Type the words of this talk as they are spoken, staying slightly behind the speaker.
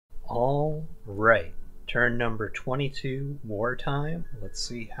All right, turn number 22, Wartime. Let's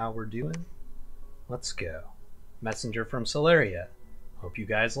see how we're doing. Let's go. Messenger from Celeria. Hope you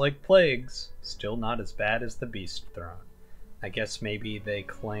guys like plagues. Still not as bad as the Beast Throne. I guess maybe they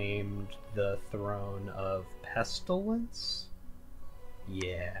claimed the throne of Pestilence?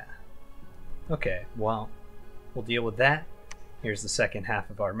 Yeah. Okay, well, we'll deal with that. Here's the second half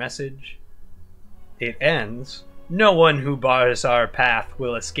of our message. It ends, "No one who bars our path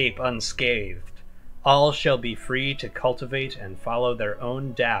will escape unscathed. All shall be free to cultivate and follow their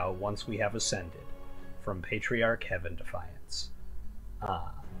own Tao once we have ascended." From Patriarch Heaven Defiance.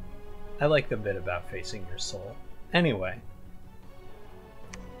 I like the bit about facing your soul. Anyway,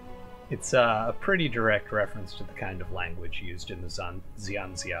 it's a pretty direct reference to the kind of language used in the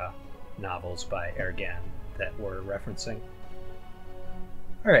Xianxia novels by Ergan that we're referencing.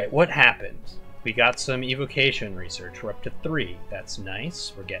 Alright, what happened? We got some evocation research. We're up to 3. That's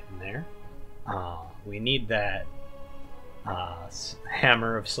nice. We're getting there. We need that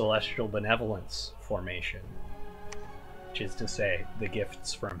Hammer of Celestial Benevolence formation, which is to say, the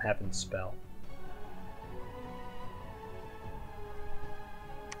Gifts from Heaven spell.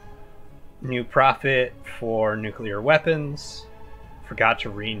 New profit for nuclear weapons. Forgot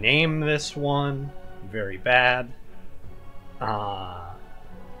to rename this one. Very bad.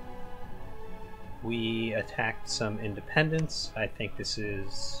 We attacked some independents. I think this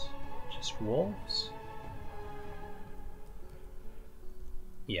is just wolves.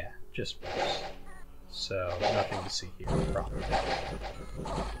 Yeah, just wolves. So, nothing to see here, probably.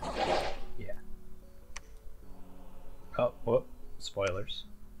 Yeah. Oh, whoop. Spoilers.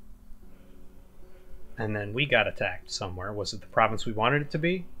 And then we got attacked somewhere. Was it the province we wanted it to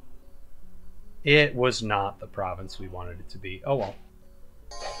be? It was not the province we wanted it to be. Oh well.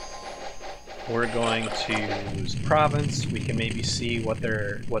 We're going to lose province. We can maybe see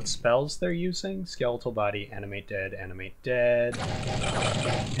what spells they're using. Skeletal body, animate dead, animate dead.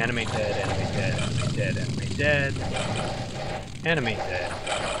 Animate dead, animate dead, animate dead, animate dead. Animate dead,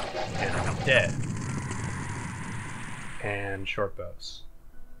 animate dead. And short bows.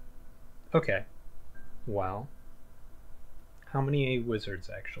 Okay. Well, how many wizards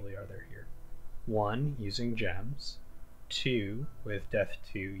actually are there here? 1 using gems, 2 with Death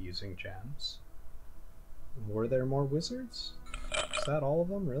 2 using gems. Were there more wizards? Is that all of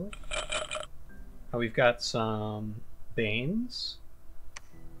them, really? Oh, we've got some Banes.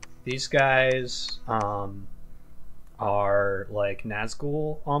 These guys are like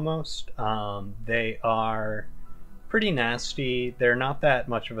Nazgul almost. They are pretty nasty. They're not that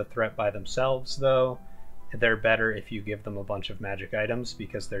much of a threat by themselves, though. They're better if you give them a bunch of magic items,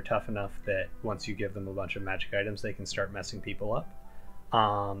 because they're tough enough that once you give them a bunch of magic items, they can start messing people up.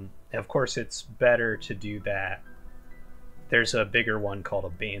 Of course, it's better to do that. There's a bigger one called a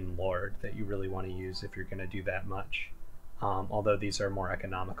Bane Lord that you really want to use if you're going to do that much. Although these are more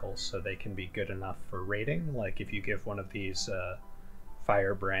economical, so they can be good enough for raiding. Like if you give one of these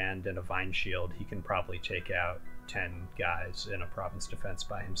Firebrand and a Vine Shield, he can probably take out 10 guys in a province defense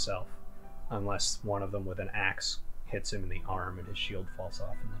by himself. Unless one of them with an axe hits him in the arm and his shield falls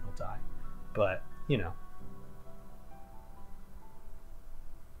off and then he'll die. But, you know.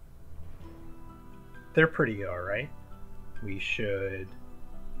 They're pretty alright. We should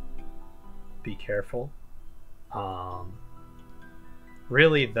be careful.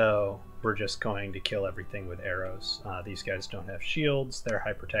 Really, though, we're just going to kill everything with arrows. These guys don't have shields. They're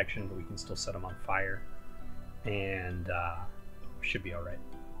high protection, but we can still set them on fire. And should be alright.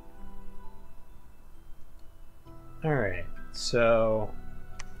 Alright, so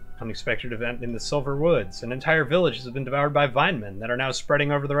unexpected event in the Silver Woods. An entire village has been devoured by vinemen that are now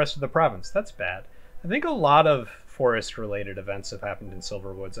spreading over the rest of the province. That's bad. I think a lot of forest-related events have happened in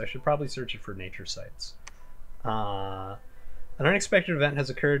Silver Woods. I should probably search it for nature sites. An unexpected event has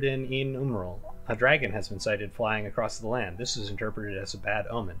occurred in Ein Umral. A dragon has been sighted flying across the land. This is interpreted as a bad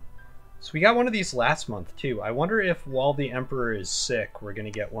omen. So we got one of these last month, too. I wonder if while the Emperor is sick, we're going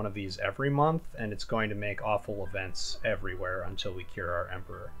to get one of these every month, and it's going to make awful events everywhere until we cure our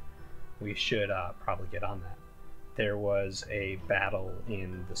Emperor. We should probably get on that. There was a battle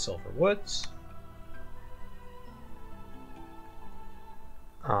in the Silver Woods.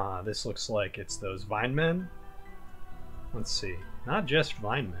 This looks like it's those Vinemen. Let's see. Not just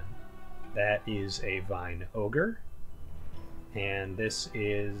Vinemen. That is a Vine Ogre. And this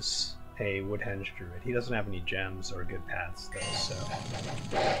is a Woodhenge Druid. He doesn't have any gems or good paths, though, so...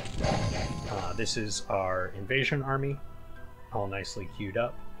 this is our invasion army, all nicely queued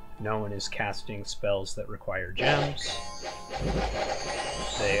up. No one is casting spells that require gems.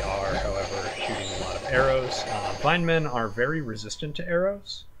 They are, however, shooting a lot of arrows. Vinemen are very resistant to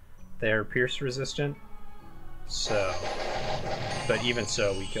arrows, They're pierce resistant, so, but even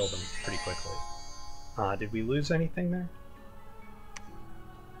so, we killed them pretty quickly. Did we lose anything there?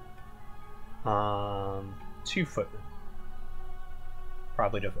 2 footmen.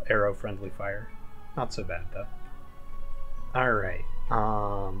 Probably to arrow-friendly fire. Not so bad, though. Alright.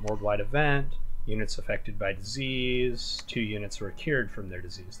 Worldwide event. Units affected by disease. 2 units were cured from their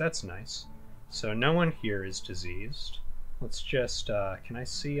disease. That's nice. So no one here is diseased. Let's just, can I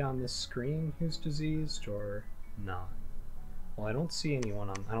see on this screen who's diseased or not? Well, I don't see anyone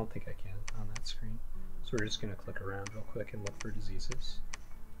on, I don't think I can on that screen. So we're just going to click around real quick and look for diseases.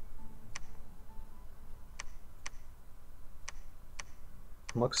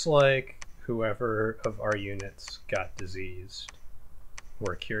 Looks like whoever of our units got diseased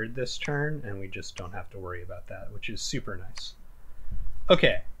were cured this turn, and we just don't have to worry about that, which is super nice.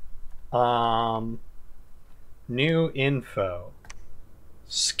 Okay. New info.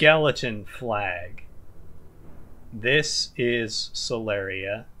 Skeleton flag. This is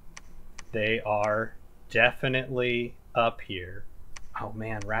Solaria. They are definitely up here. Oh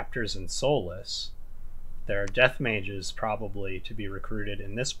man, Raptors and Solus. There are death mages probably to be recruited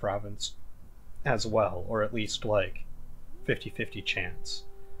in this province as well, or at least like 50-50 chance.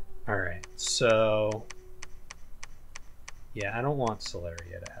 Alright, so yeah, I don't want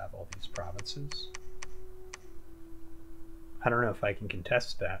Solaria to have all these provinces. I don't know if I can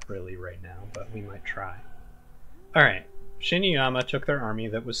contest that really right now, but we might try. Alright, Shiniyama took their army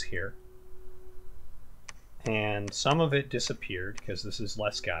that was here, and some of it disappeared because this is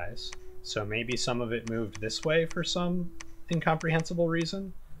less guys. So maybe some of it moved this way for some incomprehensible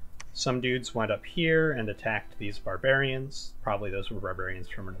reason. Some dudes went up here and attacked these barbarians. Probably those were barbarians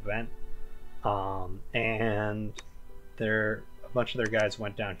from an event. And a bunch of their guys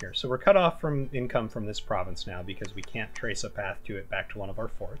went down here. So we're cut off from income from this province now because we can't trace a path to it back to one of our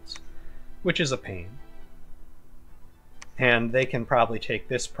forts, which is a pain. And they can probably take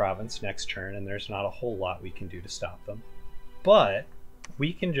this province next turn, and there's not a whole lot we can do to stop them. But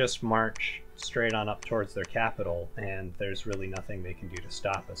we can just march straight on up towards their capital, and there's really nothing they can do to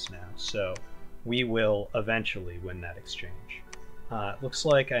stop us now. So we will eventually win that exchange. It looks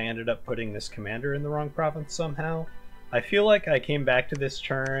like I ended up putting this commander in the wrong province somehow. I feel like I came back to this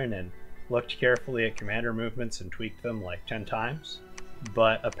turn and looked carefully at commander movements and tweaked them like 10 times,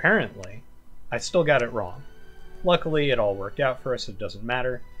 but apparently I still got it wrong. Luckily, it all worked out for us, it doesn't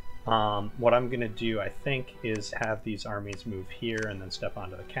matter. What I'm going to do, I think, is have these armies move here and then step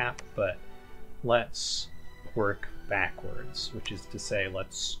onto the cap, but let's work backwards, which is to say,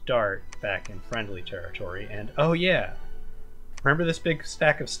 let's start back in friendly territory. And oh yeah, remember this big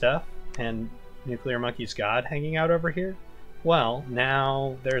stack of stuff and Nuclear Monkey's god hanging out over here? Well,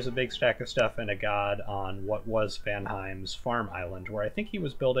 now there's a big stack of stuff and a god on what was Vanheim's farm island, where I think he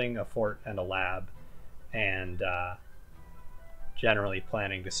was building a fort and a lab and generally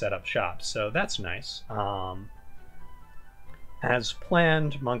planning to set up shops, so that's nice. As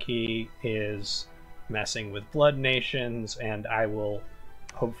planned, Monkey is messing with blood nations, and I will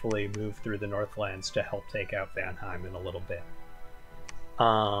hopefully move through the Northlands to help take out Vanheim in a little bit.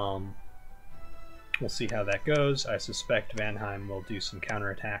 We'll see how that goes. I suspect Vanheim will do some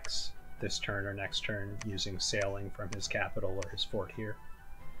counterattacks this turn or next turn using sailing from his capital or his fort here.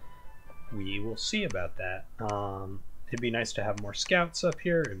 We will see about that. It'd be nice to have more scouts up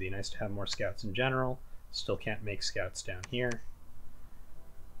here. It'd be nice to have more scouts in general. Still can't make scouts down here.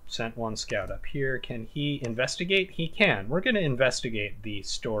 Sent 1 scout up here. Can he investigate? He can. We're going to investigate the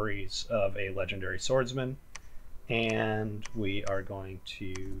stories of a legendary swordsman. And we are going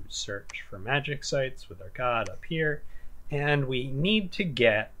to search for magic sites with our god up here. And we need to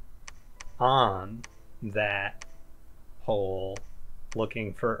get on that whole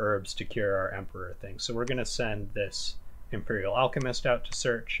looking for herbs to cure our emperor thing. So we're going to send this Imperial Alchemist out to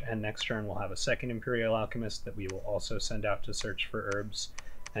search, and next turn we'll have a second Imperial Alchemist that we will also send out to search for herbs,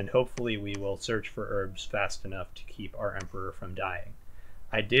 and hopefully we will search for herbs fast enough to keep our emperor from dying.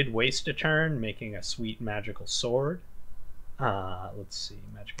 I did waste a turn making a sweet magical sword. Let's see,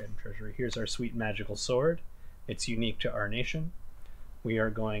 magic item treasury. Here's our sweet magical sword. It's unique to our nation. We are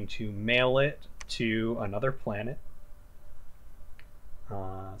going to mail it to another planet.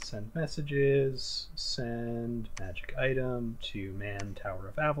 Send messages, send magic item to Man Tower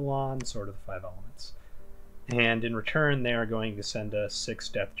of Avalon, Sword of the 5 Elements. And in return, they are going to send us 6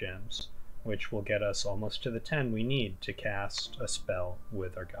 death gems, which will get us almost to the 10 we need to cast a spell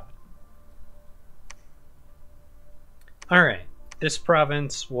with our god. Alright, this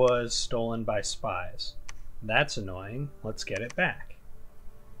province was stolen by spies. That's annoying. Let's get it back.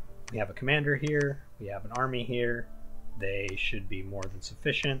 We have a commander here, we have an army here. They should be more than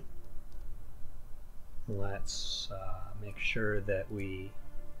sufficient. Let's make sure that we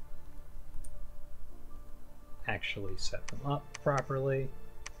actually set them up properly.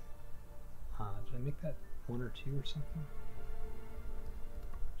 Did I make that 1 or 2 or something?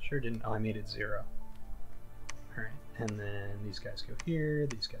 Sure didn't. Oh, I made it 0. Alright, and then these guys go here,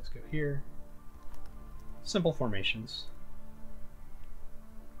 these guys go here. Simple formations.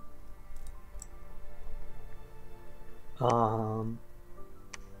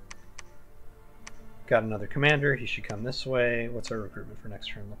 Got another commander, he should come this way. What's our recruitment for next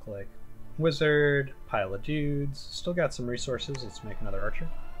turn look like? Wizard, pile of dudes. Still got some resources, let's make another archer.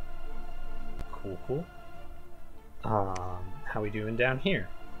 Cool, cool. How we doing down here?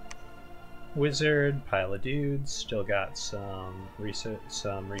 Wizard, pile of dudes, still got some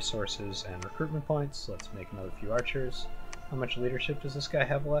resources and recruitment points. Let's make another few archers. How much leadership does this guy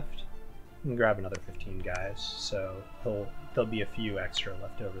have left? We can grab another 15 guys, so there'll be a few extra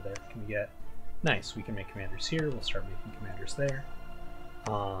left over there. Can we get... Nice, we can make commanders here. We'll start making commanders there.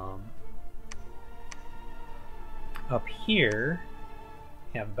 Up here,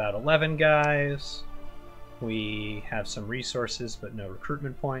 we have about 11 guys. We have some resources, but no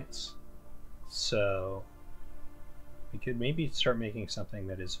recruitment points. So we could maybe start making something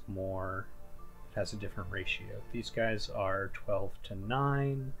that is more, has a different ratio. These guys are 12 to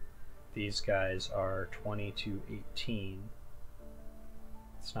 9. These guys are 20 to 18.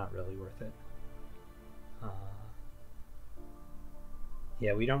 It's not really worth it.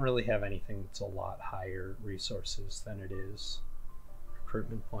 Yeah, we don't really have anything that's a lot higher resources than it is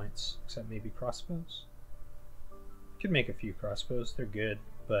recruitment points, except maybe crossbows. Could make a few crossbows, they're good,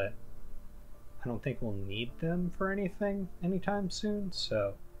 but I don't think we'll need them for anything anytime soon,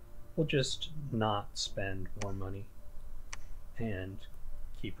 so we'll just not spend more money and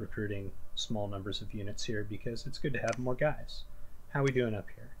keep recruiting small numbers of units here because it's good to have more guys. How are we doing up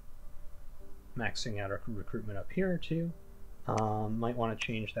here? Maxing out our recruitment up here too. Might want to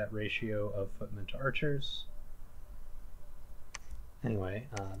change that ratio of footmen to archers. Anyway,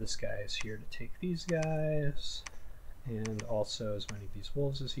 this guy is here to take these guys, and also as many of these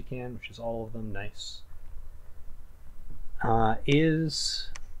wolves as he can, which is all of them. Nice.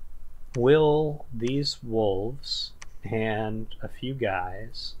 Will these wolves and a few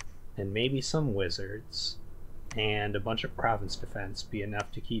guys and maybe some wizards and a bunch of province defense be enough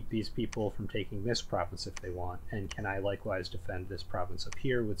to keep these people from taking this province if they want? And can I likewise defend this province up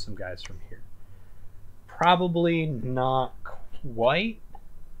here with some guys from here? Probably not quite.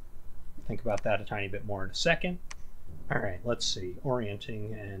 Think about that a tiny bit more in a second. Alright, let's see.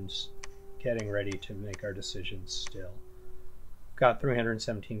 Orienting and getting ready to make our decisions still. Got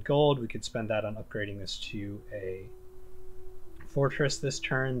 317 gold. We could spend that on upgrading this to a fortress this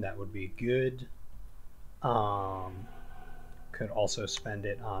turn. That would be good. Could also spend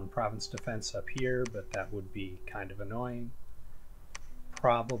it on province defense up here, but that would be kind of annoying.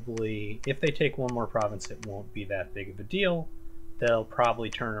 Probably, if they take one more province, it won't be that big of a deal. They'll probably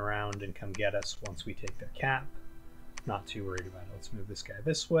turn around and come get us once we take their cap. Not too worried about it. Let's move this guy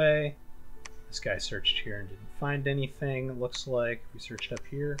this way. This guy searched here and didn't find anything, it looks like. We searched up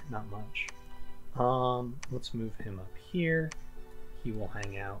here, not much. Let's move him up here. He will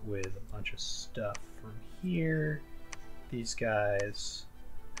hang out with a bunch of stuff from here. These guys,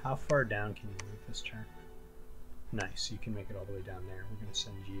 how far down can you move this turn? Nice, you can make it all the way down there. We're going to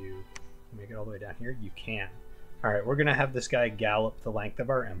send you, make it all the way down here? You can. Alright, we're going to have this guy gallop the length of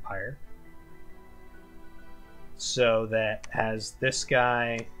our empire, so that as this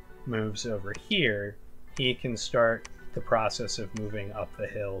guy moves over here, he can start the process of moving up the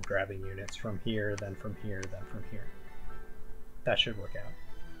hill, grabbing units from here, then from here, then from here. That should work out.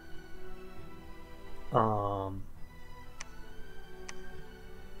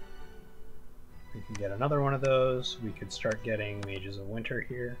 We can get another one of those. We could start getting Mages of Winter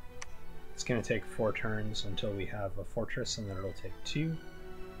here. It's going to take 4 turns until we have a fortress, and then it'll take 2.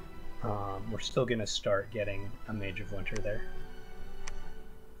 We're still going to start getting a Mage of Winter there,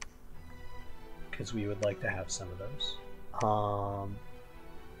 because we would like to have some of those.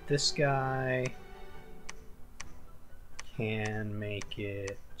 This guy can make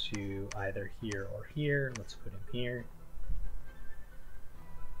it to either here or here. Let's put him here.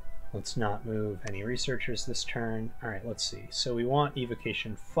 Let's not move any researchers this turn. Alright, let's see. So we want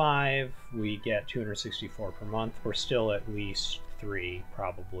evocation 5. We get 264 per month. We're still at least 3,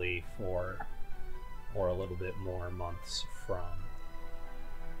 probably 4, or a little bit more months from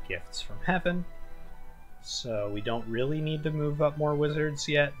gifts from heaven. So we don't really need to move up more wizards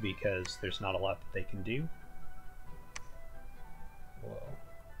yet, because there's not a lot that they can do. Whoa.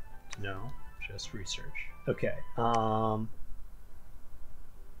 No, just research. Okay.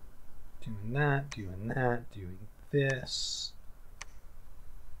 Doing that, doing that, doing this.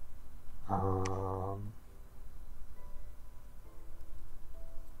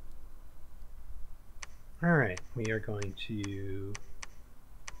 Alright, we are going to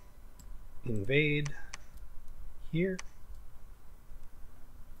invade here.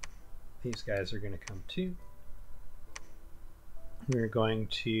 These guys are going to come too. We're going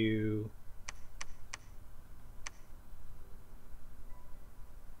to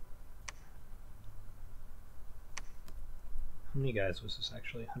how many guys was this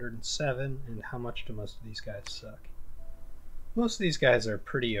actually? 107, and how much do most of these guys suck? Most of these guys are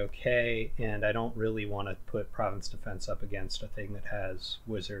pretty okay, and I don't really want to put Province Defense up against a thing that has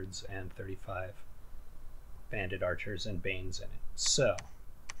Wizards and 35 Bandit Archers and Banes in it. So,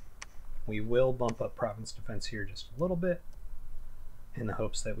 we will bump up Province Defense here just a little bit, in the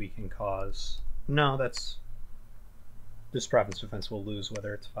hopes that we can cause... No, that's... This Province Defense will lose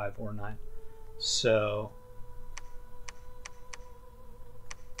whether it's 5 or 9. So...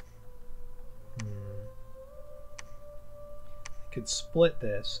 could split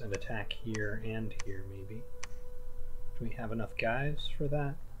this and attack here and here, maybe. Do we have enough guys for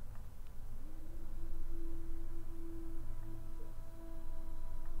that?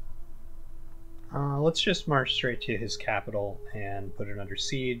 Let's just march straight to his capital and put it under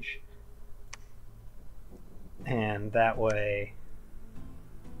siege. And that way...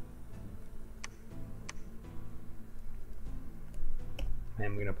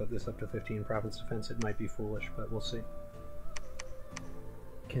 I'm going to put this up to 15 province defense. It might be foolish, but we'll see.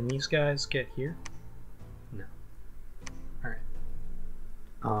 Can these guys get here? No. Alright.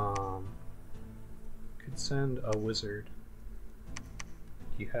 Could send a wizard.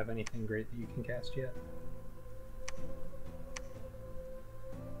 Do you have anything great that you can cast yet?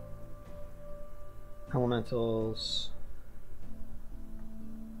 Elementals.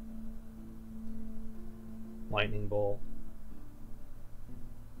 Lightning bolt.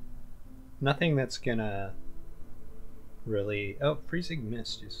 Nothing that's gonna really... Oh, Freezing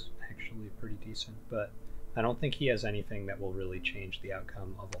Mist is actually pretty decent, but I don't think he has anything that will really change the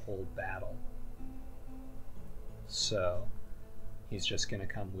outcome of a whole battle. So, he's just going to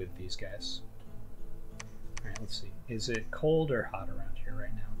come with these guys. Alright, let's see. Is it cold or hot around here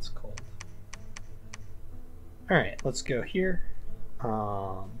right now? It's cold. Alright, let's go here.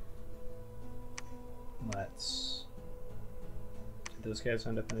 Let's... Did those guys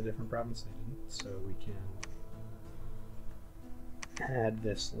end up in a different province? They didn't, so we can add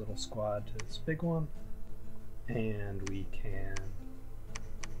this little squad to this big one, and we can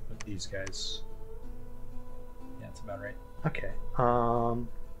put these guys... Yeah, that's about right. Okay. Gonna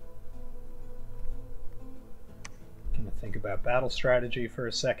think about battle strategy for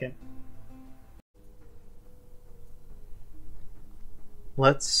a second.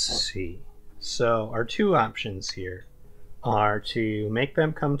 Let's see. So our two options here are to make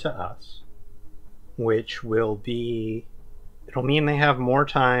them come to us, which will be... It'll mean they have more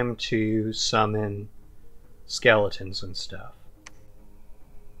time to summon skeletons and stuff,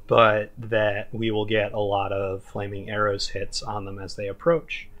 but that we will get a lot of flaming arrows hits on them as they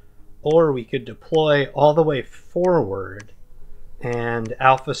approach. Or we could deploy all the way forward and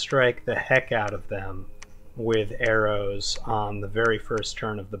alpha strike the heck out of them with arrows on the very first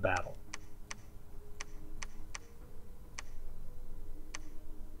turn of the battle.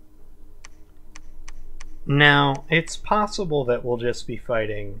 Now, it's possible that we'll just be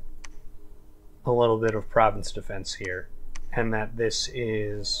fighting a little bit of province defense here, and that this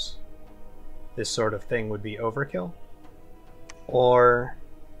sort of thing would be overkill. Or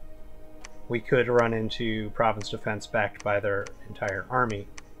we could run into province defense backed by their entire army.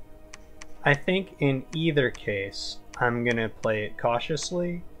 I think in either case, I'm going to play it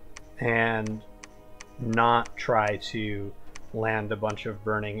cautiously and not try to land a bunch of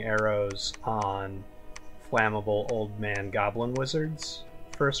burning arrows on flammable old man goblin wizards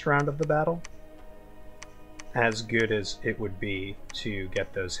first round of the battle, as good as it would be to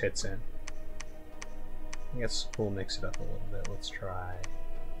get those hits in. I guess we'll mix it up a little bit. Let's try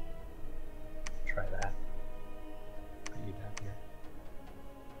that. Put you down here.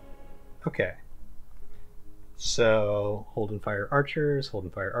 Okay. So hold and fire archers, hold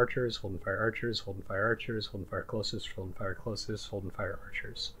and fire archers, hold and fire archers, hold and fire archers, hold and fire closest, hold and fire closest, hold and fire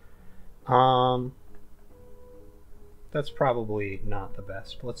archers. That's probably not the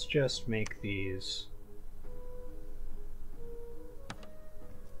best. Let's just make these...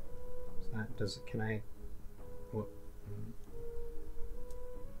 Can I... Whoop.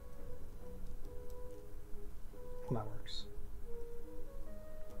 That works.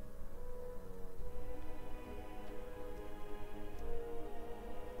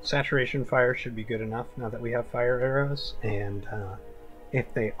 Saturation fire should be good enough now that we have fire arrows, and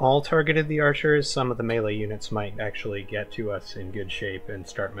if they all targeted the archers, some of the melee units might actually get to us in good shape and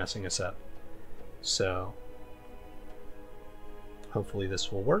start messing us up. So hopefully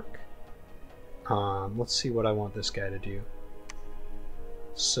this will work. Let's see what I want this guy to do.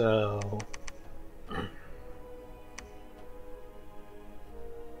 So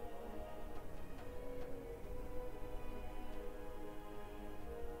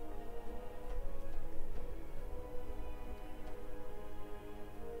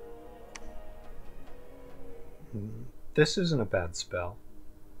this isn't a bad spell.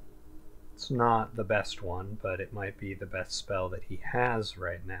 It's not the best one, but it might be the best spell that he has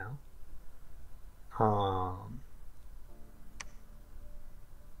right now.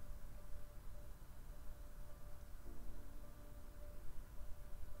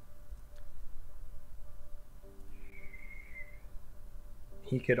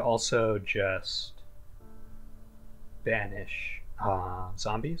 He could also just banish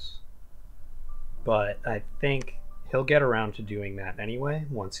zombies, but I think he'll get around to doing that anyway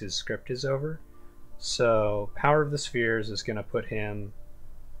once his script is over. So Power of the Spheres is going to put him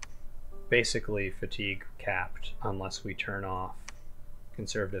basically fatigue capped unless we turn off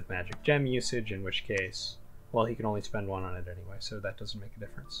conservative magic gem usage, in which case, well, he can only spend one on it anyway, so that doesn't make a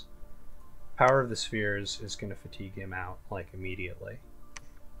difference. Power of the Spheres is going to fatigue him out like immediately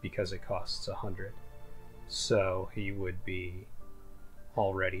because it costs 100. So he would be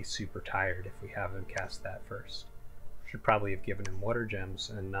already super tired if we have him cast that first. Should probably have given him water gems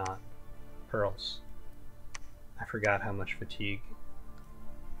and not pearls. I forgot how much fatigue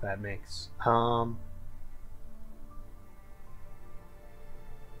that makes.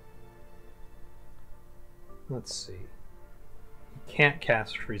 Let's see. He can't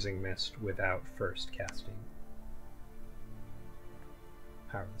cast Freezing Mist without first casting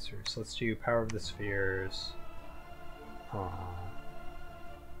Power of the Spheres. So let's do Power of the Spheres.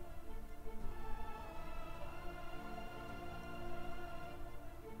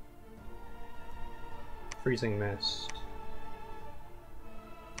 Freezing Mist.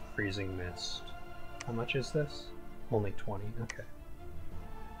 Freezing Mist. How much is this? Only 20, okay.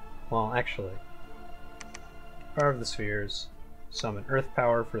 Well, actually, Power of the Spheres, summon Earth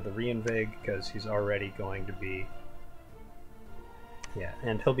Power for the Reinvig, because he's already going to be... Yeah,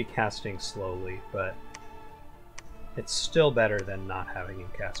 and he'll be casting slowly, but it's still better than not having him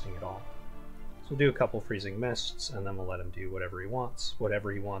casting at all. So we'll do a couple Freezing Mists, and then we'll let him do whatever he wants.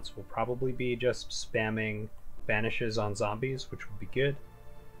 Whatever he wants will probably be just spamming banishes on zombies, which would be good.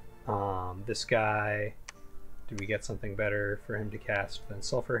 This guy, did we get something better for him to cast than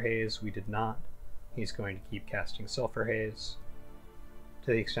Sulfur Haze? We did not. He's going to keep casting Sulfur Haze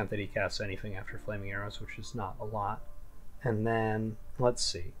to the extent that he casts anything after Flaming Arrows, which is not a lot. And then, let's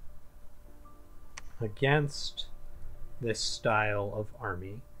see. Against this style of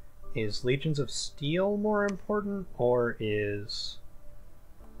army, is Legions of Steel more important, or is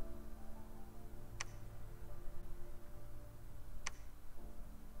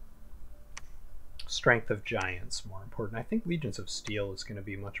Strength of Giants more important? I think Legions of Steel is going to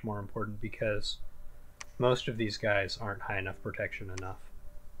be much more important because most of these guys aren't high enough protection enough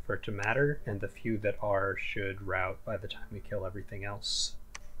for it to matter, and the few that are should rout by the time we kill everything else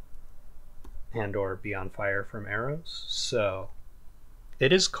and or be on fire from arrows. So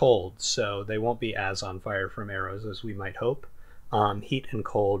it is cold, so they won't be as on fire from arrows as we might hope. Heat and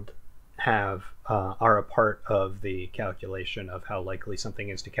cold are a part of the calculation of how likely something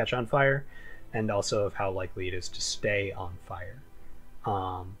is to catch on fire, and also of how likely it is to stay on fire.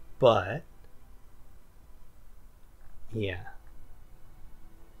 But yeah,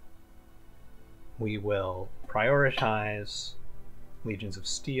 we will prioritize Legions of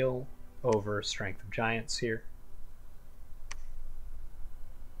Steel over Strength of Giants here.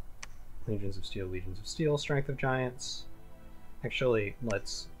 Legions of Steel, Strength of Giants. Actually,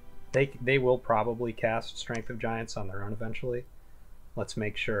 they will probably cast Strength of Giants on their own eventually. Let's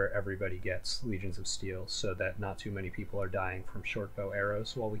make sure everybody gets Legions of Steel so that not too many people are dying from short bow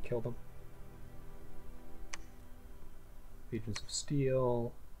arrows while we kill them. Legions of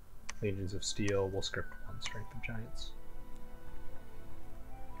Steel. Legions of Steel will script 1 Strength of Giants.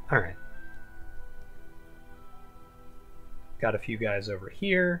 Alright. Got a few guys over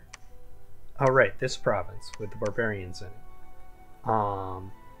here. Alright, this province with the barbarians in it.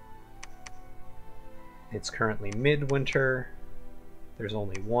 It's currently midwinter. There's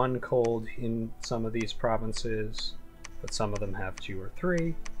only 1 cold in some of these provinces, but some of them have 2 or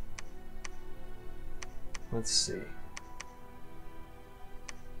 3. Let's see.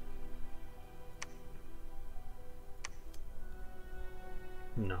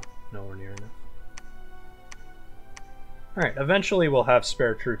 No, nowhere near enough. Alright, eventually we'll have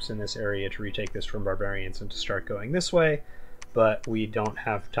spare troops in this area to retake this from barbarians and to start going this way, but we don't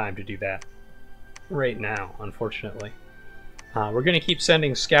have time to do that right now, unfortunately. We're going to keep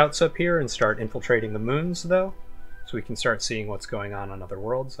sending scouts up here and start infiltrating the moons, though, so we can start seeing what's going on other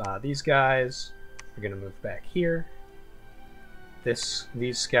worlds. These guys are going to move back here.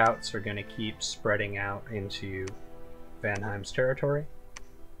 These scouts are going to keep spreading out into Vanheim's territory.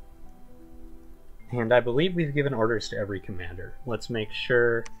 And I believe we've given orders to every commander. Let's make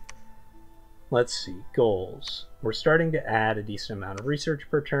sure. Let's see, goals. We're starting to add a decent amount of research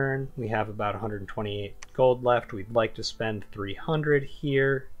per turn. We have about 128 gold left. We'd like to spend 300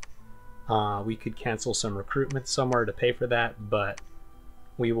 here. We could cancel some recruitment somewhere to pay for that, but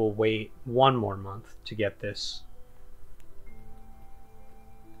we will wait one more month to get this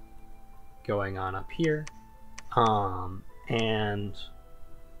going on up here. And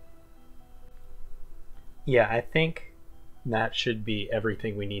yeah, I think that should be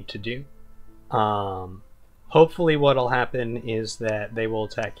everything we need to do. Hopefully what'll happen is that they will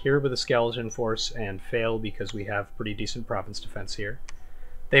attack here with a skeleton force and fail because we have pretty decent province defense here.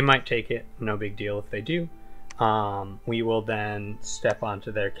 They might take it, no big deal if they do. We will then step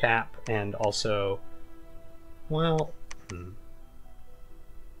onto their cap and also, well,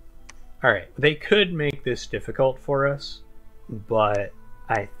 alright, they could make this difficult for us, but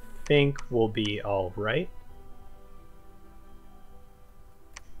I think we'll be alright.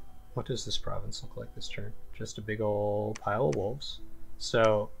 What does this province look like this turn? Just a big old pile of wolves.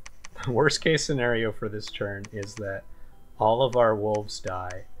 So the worst case scenario for this turn is that all of our wolves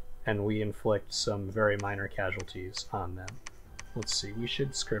die and we inflict some very minor casualties on them. Let's see, we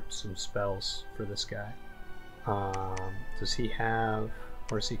should script some spells for this guy. Does he have,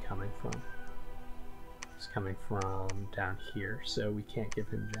 where's he coming from? He's coming from down here, so we can't give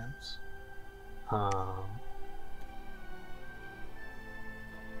him gems. I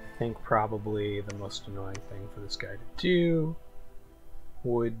think probably the most annoying thing for this guy to do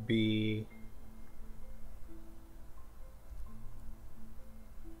would be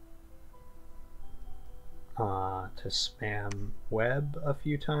to spam web a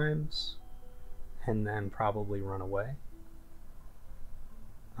few times and then probably run away.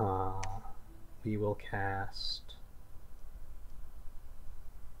 We will cast,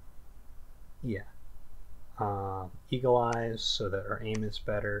 yeah, Eagle Eyes so that our aim is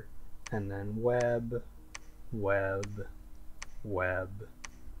better, and then web, web, web,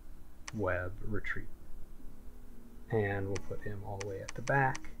 web, retreat. And we'll put him all the way at the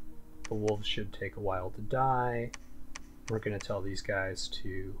back. The wolves should take a while to die. We're going to tell these guys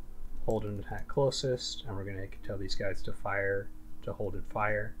to hold an attack closest, and we're going to tell these guys to fire, to hold and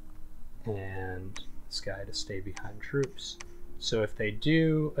fire, and this guy to stay behind troops. So if they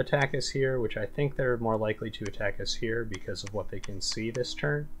do attack us here, which I think they're more likely to attack us here because of what they can see this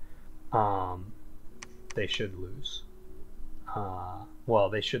turn, they should lose. Well,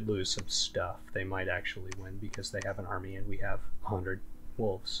 they should lose some stuff. They might actually win because they have an army and we have 100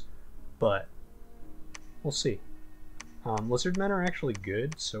 wolves. But we'll see. Lizardmen are actually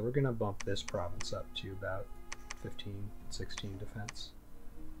good, so we're going to bump this province up to about 15, 16 defense.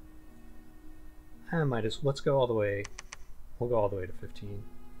 Let's go all the way, we'll go all the way to 15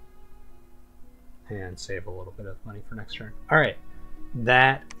 and save a little bit of money for next turn. Alright,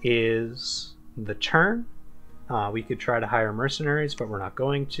 that is the turn. We could try to hire mercenaries, but we're not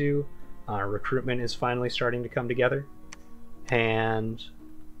going to. Recruitment is finally starting to come together, and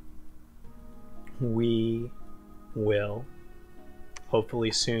we will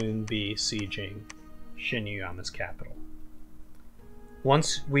hopefully soon be sieging Shinyama's capital.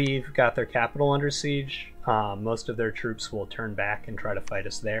 Once we've got their capital under siege, most of their troops will turn back and try to fight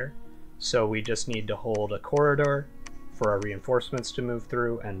us there. So we just need to hold a corridor for our reinforcements to move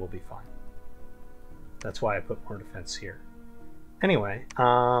through and we'll be fine. That's why I put more defense here. Anyway,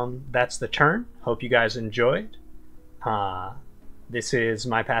 that's the turn. Hope you guys enjoyed. This is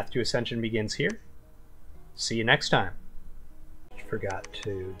My Path to Ascension begins here. See you next time. Forgot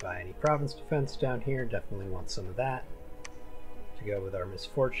to buy any province defense down here. Definitely want some of that to go with our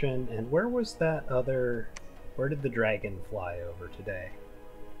misfortune. And where was that other... Where did the dragon fly over today?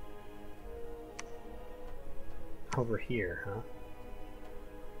 Over here, huh?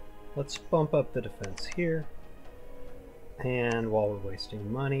 Let's bump up the defense here. And while we're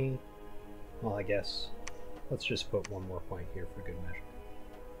wasting money, well, I guess let's just put one more point here for good measure.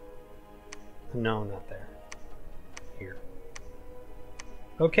 No, not there. Here.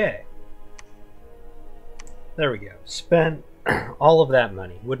 Okay. There we go. Spent all of that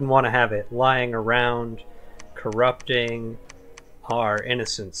money. Wouldn't want to have it lying around, corrupting, Our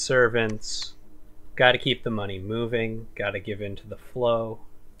innocent servants. Got to keep the money moving, got to give in to the flow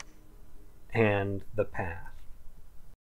and the path.